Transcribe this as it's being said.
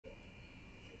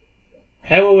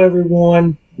Hello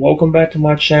everyone, welcome back to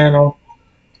my channel,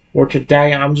 where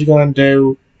today I'm just going to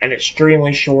do an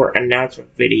extremely short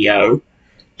announcement video.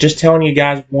 Just telling you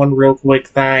guys one real quick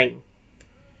thing.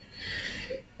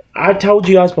 I told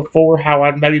you guys before how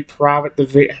I'd maybe private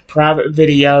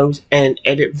videos and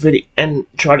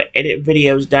try to edit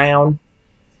videos down.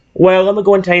 Well, let me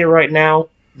go and tell you right now,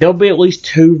 there'll be at least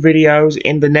 2 videos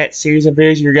in the next series of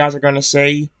videos you guys are going to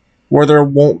see where there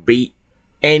won't be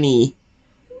any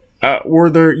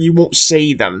you won't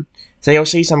see them. So you'll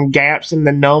see some gaps in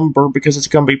the number because it's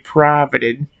going to be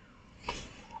privated.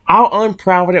 I'll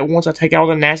unprivate it once I take all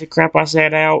the nasty crap I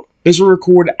said out. This will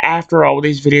record after all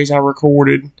these videos I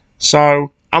recorded.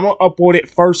 So I'm going to upload it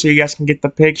first so you guys can get the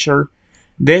picture.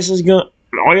 Let me go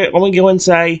ahead and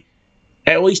say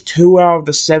at least 2 out of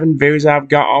the 7 videos I've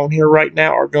got on here right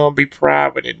now are going to be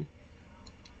privated.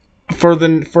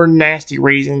 For nasty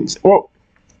reasons. Well,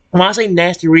 when I say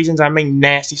nasty reasons, I mean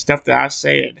nasty stuff that I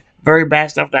said. Very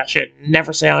bad stuff that I should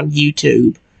never say on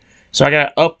YouTube. So I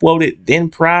gotta upload it, then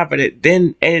private it,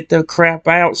 then edit the crap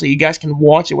out so you guys can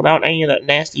watch it without any of that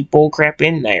nasty bull crap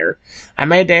in there. I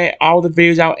made all the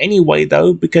videos out anyway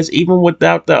though, because even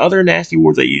without the other nasty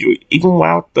words even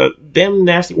without them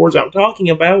nasty words I'm talking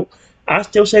about, I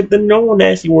still said the normal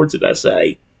nasty words that I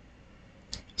say.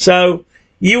 So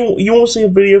you won't see a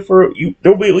video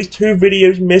there'll be at least 2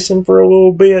 videos missing for a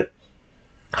little bit.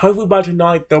 Hopefully by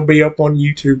tonight they'll be up on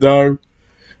YouTube though.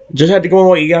 Just had to go and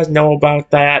let you guys know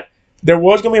about that. There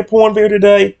was gonna be a porn video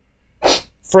today.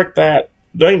 Frick that.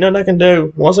 There ain't nothing I can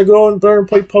do. Once I go in there and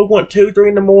play Pokemon 2, 3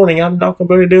 in the morning, I'm not gonna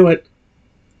be able to do it.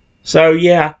 So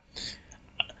yeah.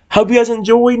 Hope you guys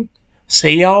enjoyed.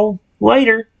 See y'all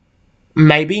later.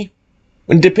 Maybe.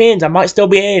 It depends. I might still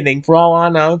be editing for all I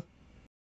know.